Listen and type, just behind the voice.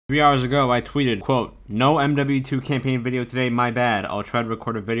3 hours ago, I tweeted, quote, "No MW2 campaign video today, my bad. I'll try to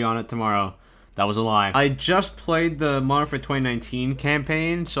record a video on it tomorrow." That was a lie. I just played the Modern Warfare 2019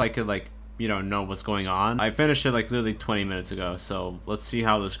 campaign, so I could, like, you know what's going on. I finished it, like, literally 20 minutes ago, so let's see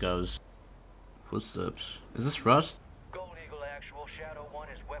how this goes. Footsteps. Is this Rust? Gold Eagle actual, Shadow 1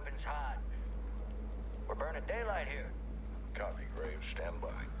 is weapons hot. We're burning daylight here. Copy, Graves, stand by.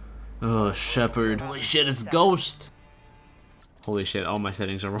 Oh, Shepard. Holy shit, it's Ghost! Holy shit, all my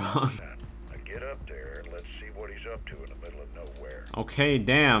settings are wrong. Now get up there and let's see what he's up to in the middle of nowhere. Okay,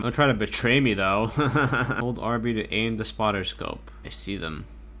 damn. Don't try to betray me, though. Hold RB to aim the spotter scope. I see them.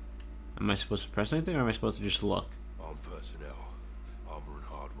 Am I supposed to press anything, or am I supposed to just look? Armed personnel, armor and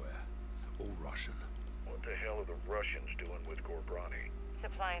hardware, all Russian. What the hell are the Russians doing with 𝙎𝙬𝙎𝘍𝙬𝙍?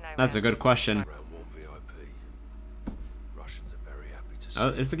 Supplying Iran. That's a good question. Round 1 VIP. Russians are very happy to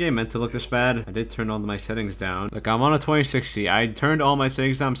see. Is the game meant to look this bad? I did turn all my settings down. Look, I'm on a 2060. I turned all my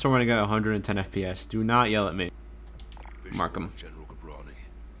settings down. I'm still running at 110 FPS. Do not yell at me. Mark him. General 𝙎𝙬𝙎𝙍.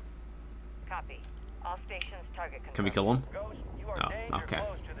 Copy. All stations target control. Can we kill him? Ghost, you are Oh, danger okay.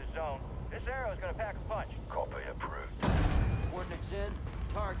 close to the zone. This arrow's gonna pack a punch. Copy approved. Coordinates in,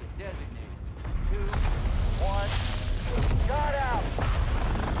 target designated. 2, 1. Got out!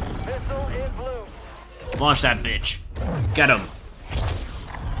 Missile in blue. Launch that bitch. Get him.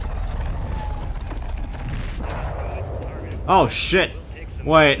 Oh shit.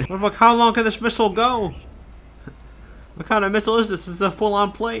 Wait. What the fuck? How long can this missile go? What kind of missile is this? This is a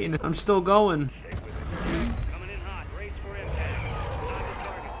full-on plane. I'm still going. Coming in hot. Race for impact. Time to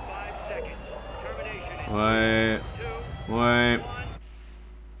target. 5 seconds. Termination. Wait.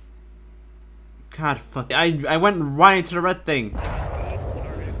 God fuck. I went right into the red thing.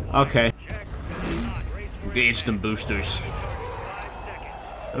 Okay. Engage them boosters.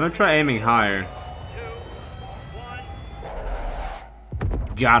 I'm gonna try aiming higher.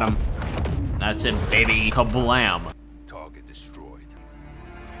 Got him. That's it, baby. Kablam. Target destroyed.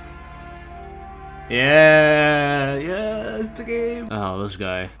 Yeah, it's the game. Oh, this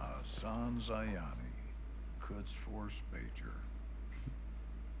guy. 𝙎𝙐𝘎𝙎𝘽𝙎𝘍𝙬𝙎, Quds Force Major.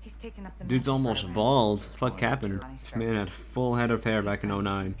 He's taken up the Dude's mantle almost for bald. What happened? This man had full head of hair back in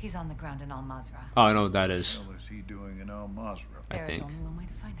 '09. He's on the ground in 𝙎𝑚 Oh, I know what that is. What the hell is he doing in Al-Mazrah? I There is think. only one way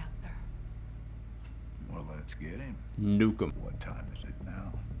to find out, sir. Well, let's get him. Nuke him. What time is it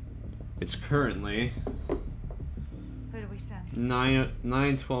now? It's currently Who do we send?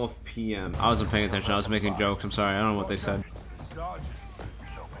 9:12 p.m. I wasn't paying attention. I was making jokes. I'm sorry. I don't know what they said. Sergeant.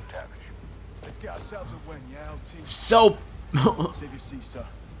 Soap and Tavish. Let's get ourselves a win, yeah, LT. Soap. Save your seat, sir.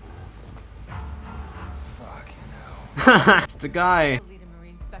 Fucking It's the guy. Lead a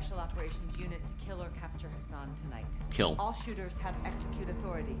Marine Special Operations Unit to kill or capture Hassan tonight. Kill. All shooters have execute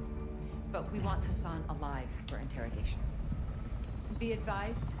authority, but we want Hassan alive for interrogation. Be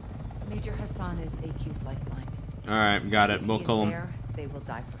advised, Major Hassan is AQ's lifeline. All right, got it. If We'll he is kill him. there, they will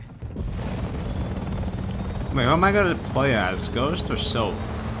die for him. Wait, who am I gonna play as? Ghost or Soap?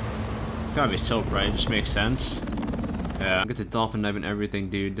 It's gotta be Soap, right? It just makes sense. Yeah. Get the dolphin knife and everything,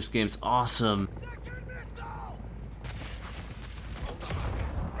 dude. This game's awesome.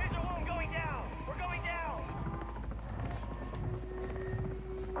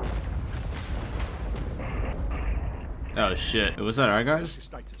 Oh shit. Was that alright, guys?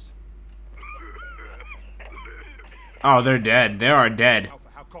 status. Oh, they're dead. They are dead. Alpha,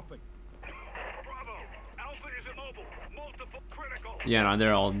 how copy? Bravo. Alpha is immobile. Multiple critical. Yeah, no,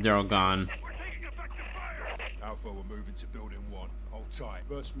 they're all gone. We're taking effective fire. Alpha, we're moving to building 1. Hold tight.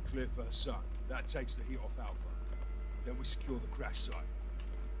 First we clear for Hassan. That takes the heat off Alpha. Then we secure the crash site.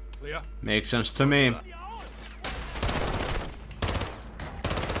 Clear? Makes sense to me.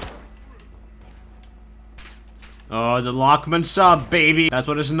 Oh, the Lockman sub, baby. That's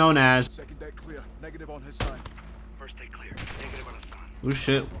what it's known as. Second deck clear. Negative on his side. First take clear. Negative on Hassan. Oh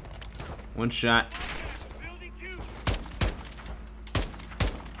shit. One shot. Building 2.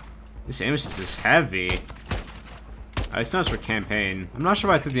 This aim assist is heavy. It's not for campaign. I'm not sure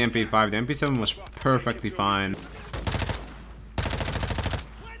why I took the MP5. The MP7 was perfectly fine.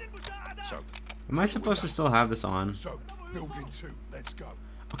 Am I supposed to still have this on? So, building 2. Let's go.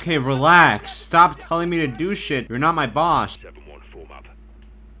 Okay, relax. Stop telling me to do shit. You're not my boss. 7-1 form up.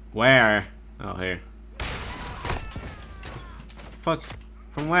 Where? Oh, here. Fuck.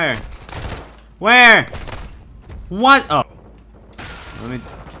 From where? Where? What? Oh. Let me.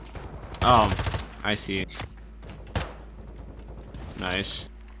 Oh, I see. Nice.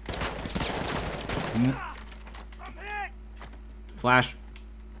 Flash.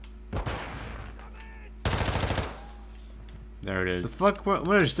 There it is. The fuck?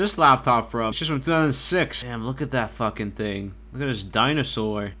 What is this laptop from? It's just from 2006. Damn, look at that fucking thing. Look at this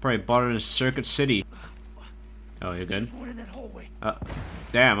dinosaur. Probably bought it in Circuit City. Oh, you're good?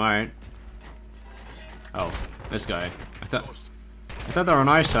 Damn, alright. Oh, this guy. I thought they were on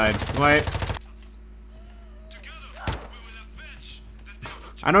our side. Wait.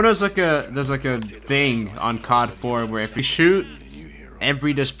 I know there's like a thing on COD 4 where if you shoot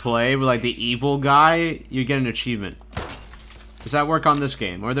every display with like the evil guy, you get an achievement. Does that work on this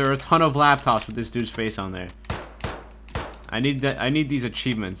game? Or there are a ton of laptops with this dude's face on there? I need that. I need these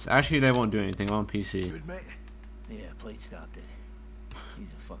achievements. Actually, they won't do anything. I'm on PC. Good, mate. Yeah, plate stopped it.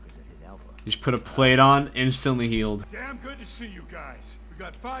 These are fuckers that hit Alpha. Just put a plate on, instantly healed. Damn good to see you guys. We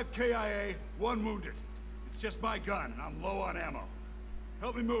got 5 KIA, 1 wounded. It's just my gun, and I'm low on ammo.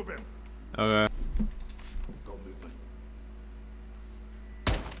 Help me move him. Okay. Go movement.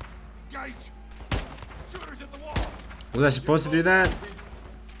 Engage. Shooters at the wall. Was I supposed to do that?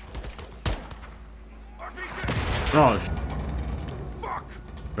 RPG. Oh. Fuck.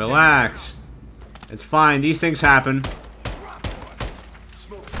 Relax. It's fine. These things happen.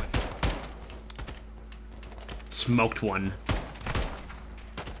 Smoked one.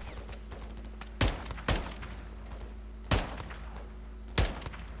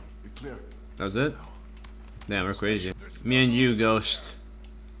 That was it? Damn, we're crazy. Me and you, Ghost.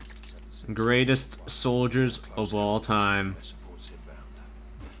 Greatest soldiers of all time.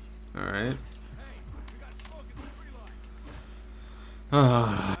 Alright.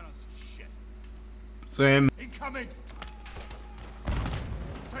 Same. Incoming.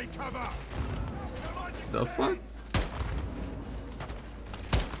 Take cover. The fuck?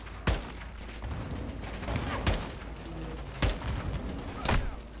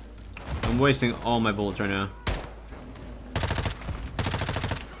 I'm wasting all my bullets right now.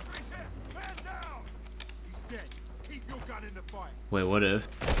 Wait, what if?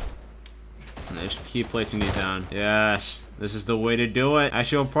 And they just keep placing these down. Yes, this is the way to do it.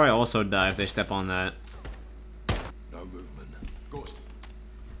 Actually, I'll probably also die if they step on that. No movement. Ghost.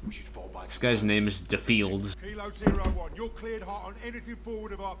 We should fall back. This guy's name is DeFields. Kilo 01, you're cleared hot on anything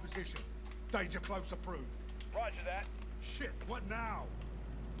forward of our position. Danger close approved. Roger that. Shit, what now?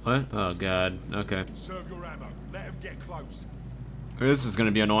 What? Oh god. Okay. Serve your ammo. Let him get close. This is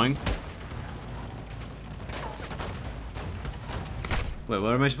gonna be annoying. Wait,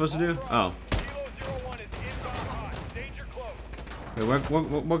 what am I supposed to do? Oh. Kilo 01 is inbound hot. Danger close.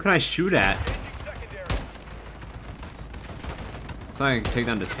 Wait, what can I shoot at? Secondary. It's not like I can take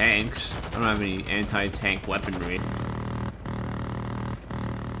down the tanks. I don't have any anti-tank weaponry.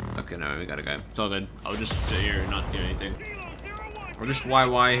 Okay, no, we got a guy. It's all good. I'll just sit here and not do anything. Or just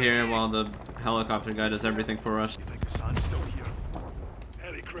YY here while the helicopter guy does everything for us. You think the sun's still here?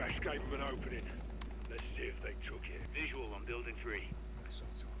 Heli crash gave them an opening. Let's see if they took it. Visual on building 3.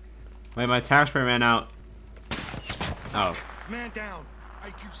 Wait, my tax spray ran out. Oh. Man down.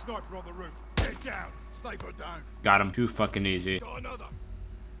 AQ sniper on the roof. Get down. Sniper down. Got him. Too fucking easy. Got another.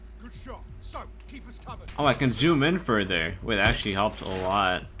 Good shot. So, keep us covered. Oh, I can zoom in further. Wait, that actually helps a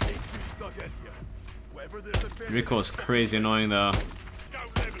lot. AQ stuck in here. Wherever there's a Recoil is crazy annoying though.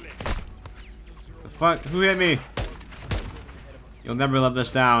 Don't level it. The fuck? Who hit me? You'll never let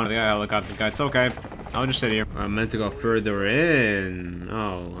this down. I got a helicopter guy. It's okay. I'll just sit here. I'm meant to go further in.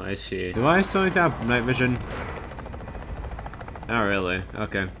 Oh, I see. Do I still need to have night vision? Not really.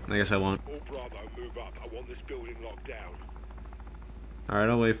 Okay. I guess I won't. All Bravo, move up. I want this building locked down. Alright,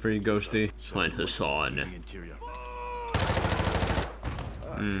 I'll wait for you, Ghosty. Find Hassan. The interior.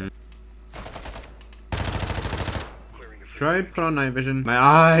 Should I put on night vision? My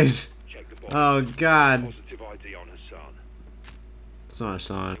eyes! Check the box. Oh god. Positive ID on Hassan. It's not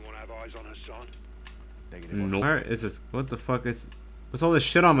Hassan. Anyone have eyes on Hassan? Negative. Nope. Alright, it's just, what the fuck is, what's all this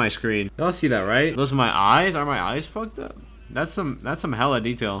shit on my screen? Y'all see that, right? Those are my eyes? Are my eyes fucked up? That's some hella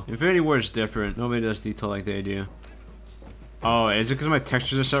detail. Infinity Ward's different. Nobody does detail like they do. Oh, is it because my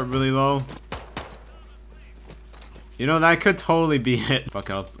textures are set really low? You know, that could totally be it.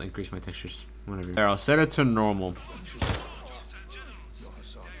 Fuck it, I'll increase my textures. Whatever. There, I'll set it to normal.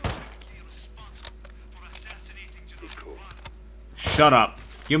 Shut up.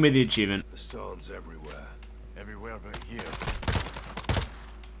 Give me the achievement. The sun's everywhere. Everywhere but here.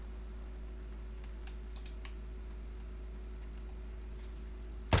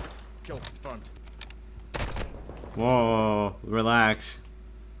 Kill confirmed. Whoa, relax.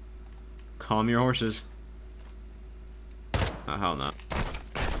 Calm your horses. Oh, hell no.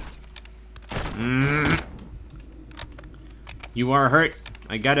 You are hurt.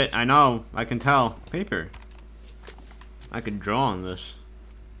 I get it. I know. I can tell. Paper. I could draw on this.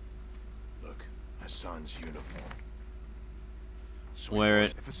 Look, Hassan's uniform. So Wear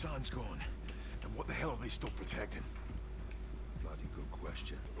it. if Hassan's gone, then what the hell are they still protecting? Bloody good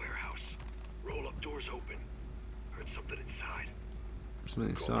question. Warehouse. Roll up doors open. Heard something inside. Something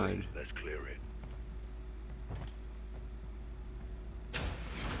inside. Let's clear it.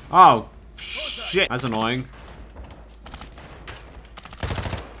 Oh, shit. That's annoying.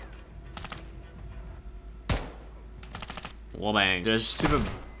 Well, bang. There's a stupid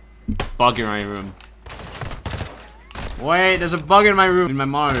bug in my room. Wait, there's a bug in my room. In my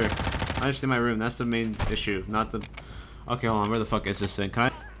monitor. I just in my room. That's the main issue. Not the... Okay, hold on. Where the fuck is this thing? Can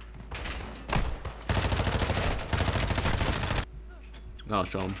I... I'll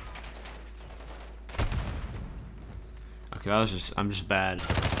show him. Okay, that was just... I'm just bad.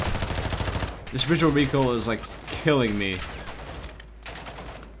 This visual recoil is, like, killing me.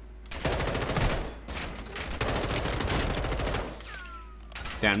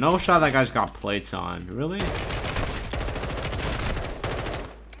 Damn, no shot that guy's got plates on. Really?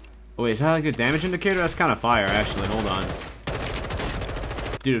 Oh, wait, is that like a damage indicator? That's kind of fire, actually. Hold on.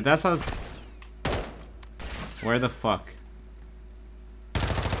 Dude, if that's how... Where the fuck?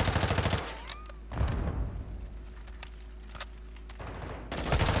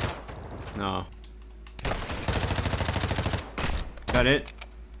 No. Is that it?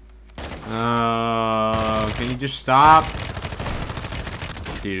 Can you just stop?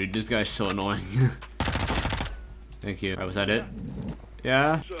 Dude, this guy's so annoying. Thank you. Alright, was that it?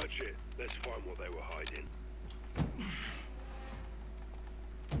 Yeah? Search it. Let's find what they were hiding.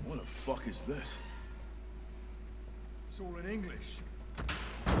 What the fuck is this? It's all in English.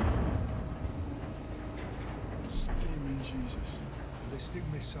 Steaming Jesus. Ballistic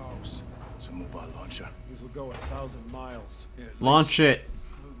missiles. It's a mobile launcher. These will go 1,000 miles. Yeah, Launch it.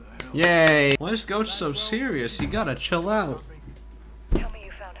 Who the hell? Yay. Why is Ghost so serious? You gotta chill out. Tell me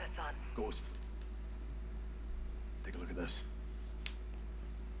you found Hassan. Ghost. Take a look at this.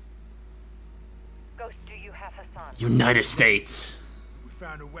 Ghost, do you have Hassan? United States. We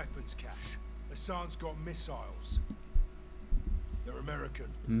found a weapons cache. Hassan's got missiles. They're American.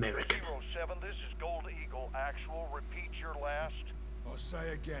 American. 07, this is Gold Eagle. Actual, repeat your last. I'll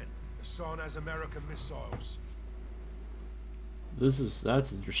say again. Hassan has American missiles.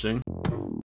 That's interesting.